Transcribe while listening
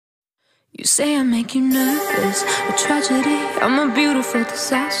You say I make you nervous, a tragedy, I'm a beautiful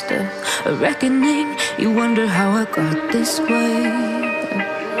disaster, a reckoning. You wonder how I got this way.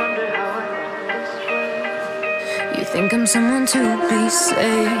 You think I'm someone to be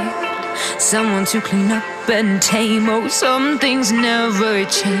saved, someone to clean up and tame. Oh, some things never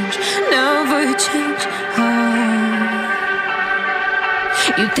change, never change.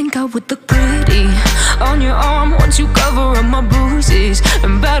 You think I would look pretty on your arm once you cover up my bruises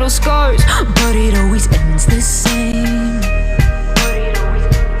and battle scars, but it always ends the same.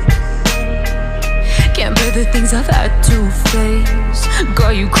 Can't bear the things I've had to face,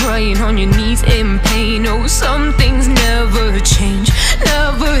 got you crying on your knees in pain. Oh, some things never change,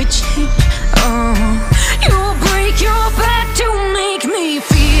 never change. Oh, you'll break your back to make me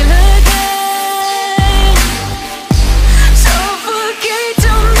feel again.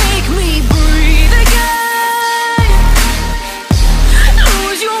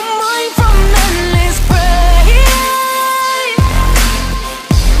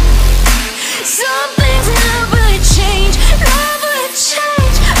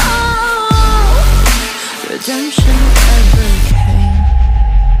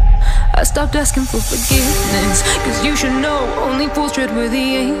 I stopped asking for forgiveness, cause you should know only fools tread with the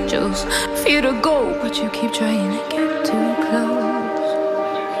angels. Fear to go, but you keep trying to get too close.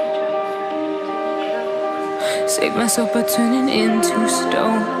 Save myself by turning into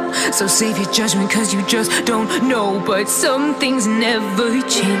stone. So save your judgment cause you just don't know. But some things never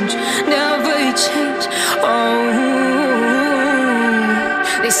change, never change. Oh,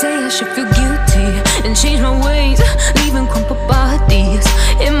 they say I should feel guilty and change my ways, leaving crumpled bodies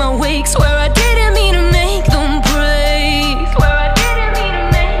in my wake. Swear I didn't mean to make them break, swear I didn't mean to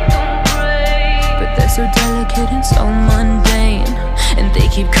make them break. But they're so delicate and so mundane, and they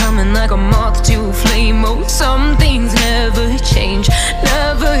keep coming like a moth to a flame. Oh, some things never change,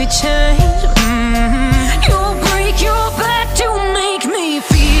 never change. You'll break your back to make me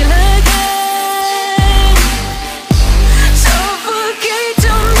feel again.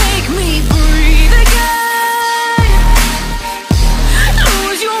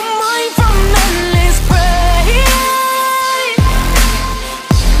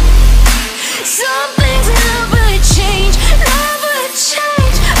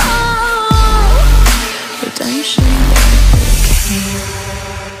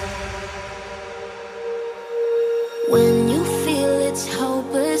 When you feel it's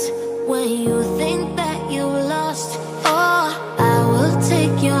hopeless, when you think that you lost, oh, I will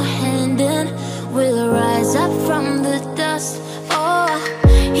take your hand and we'll rise up from the dust. Oh,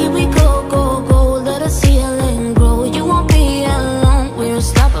 here we go, go, go, let us heal and grow. You won't be alone, we're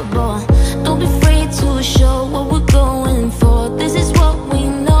unstoppable. Don't be afraid to show what we're going for. This is what we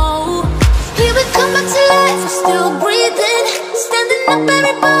know. Here we come back to life, we're still breathing, standing up,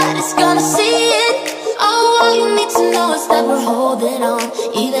 everybody's gonna see it. All you need to know is that we're holding on,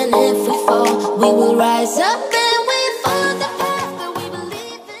 even if we fall.